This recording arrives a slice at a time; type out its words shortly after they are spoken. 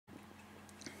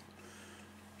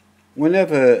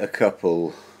Whenever a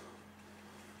couple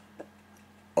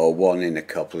or one in a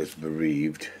couple is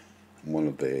bereaved, one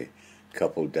of the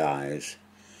couple dies,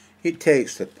 it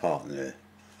takes the partner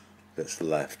that's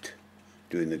left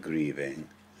doing the grieving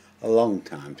a long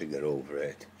time to get over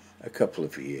it. A couple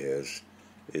of years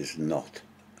is not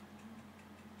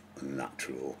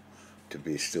natural to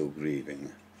be still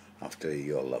grieving after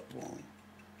your loved one.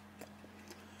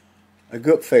 A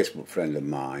good Facebook friend of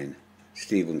mine,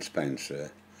 Stephen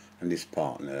Spencer, and his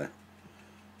partner,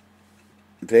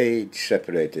 they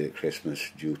separated at Christmas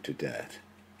due to death.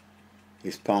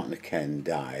 His partner Ken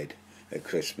died at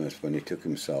Christmas when he took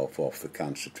himself off the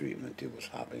cancer treatment he was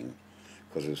having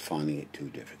because he was finding it too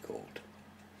difficult.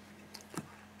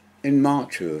 In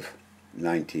March of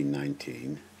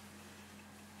 1919,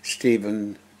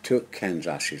 Stephen took Ken's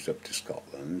ashes up to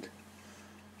Scotland,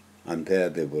 and there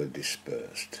they were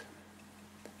dispersed.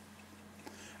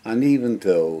 And even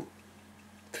though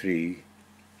 3-4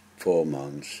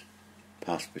 months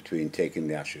passed between taking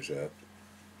the ashes up,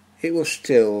 it was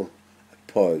still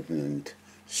a poignant,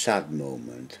 sad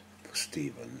moment for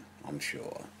Stephen, I'm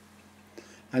sure.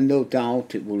 And no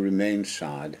doubt it will remain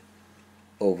sad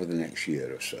over the next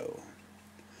year or so.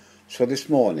 So this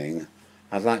morning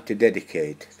I'd like to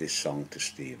dedicate this song to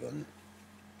Stephen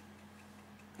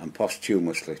and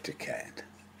posthumously to Ken.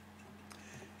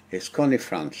 It's Connie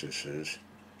Francis's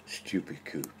Stupid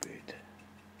Cupid.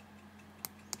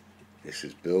 This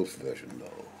is Bill's version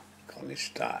though, Connie's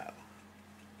style.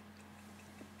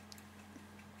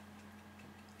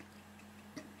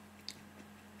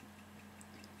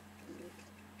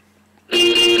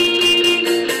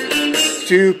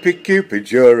 Stupid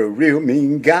Cupid, you're a real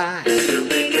mean guy.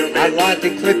 I'd like to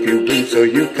clip your wings so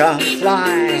you can't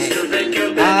fly.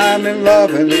 I'm in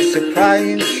love and it's a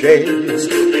crying shame,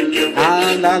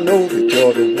 and I know that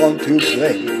you're the one to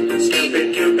blame.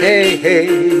 Hey,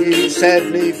 hey,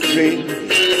 set me free.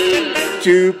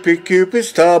 Stupid Cupid,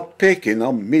 stop picking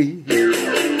on me.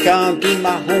 Can't do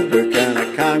my homework and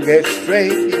I can't get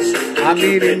straight. I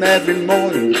meet him every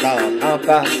morning about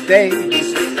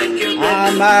 8:30.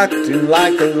 I'm acting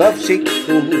like a lovesick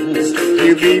fool.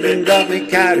 You've even got me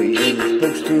carrying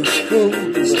books to school.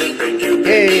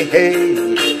 Hey, hey,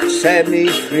 set me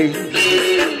free.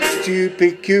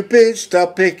 Stupid Cupid,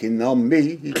 stop picking on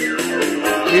me.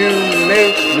 You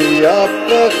make me up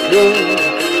a clue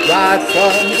right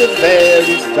from the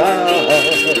very start.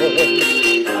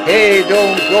 Hey,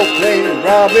 don't go play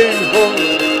Robin Hood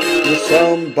with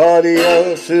somebody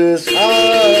else's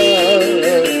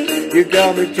heart. You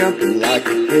got me jumping like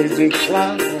a crazy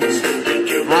clown.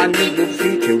 I need to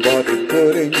feature what you're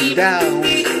putting down.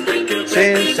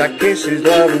 Since our kisses,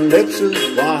 love and lips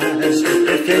is wine,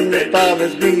 the thing that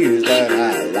bothers me is that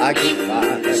I like it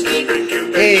fine.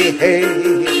 Hey, hey,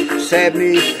 set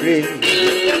me free.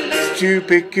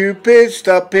 Stupid Cupid,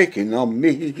 stop picking on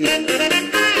me.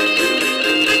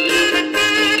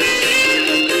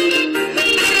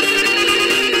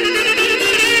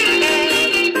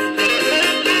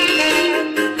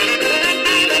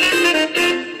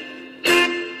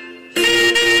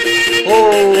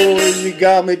 Oh, you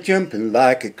got me jumping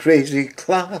like a crazy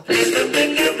clown.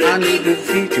 I need to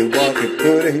feature what you're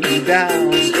putting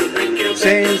down.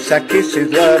 Since I kiss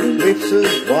his love and lips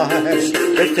is wine,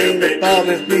 the thing that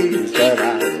bothers me is that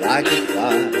I like it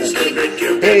fine.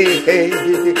 Hey, hey,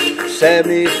 set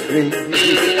me free.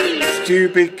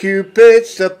 Stupid Cupid,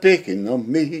 stop picking on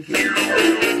me.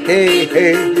 Hey,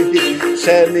 hey,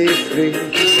 set me free.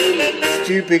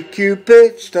 Stupid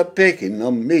Cupid, stop picking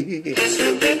on me.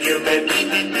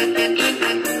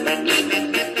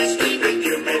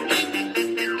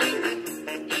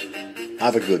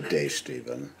 Have a good day,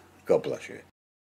 Stephen. God bless you.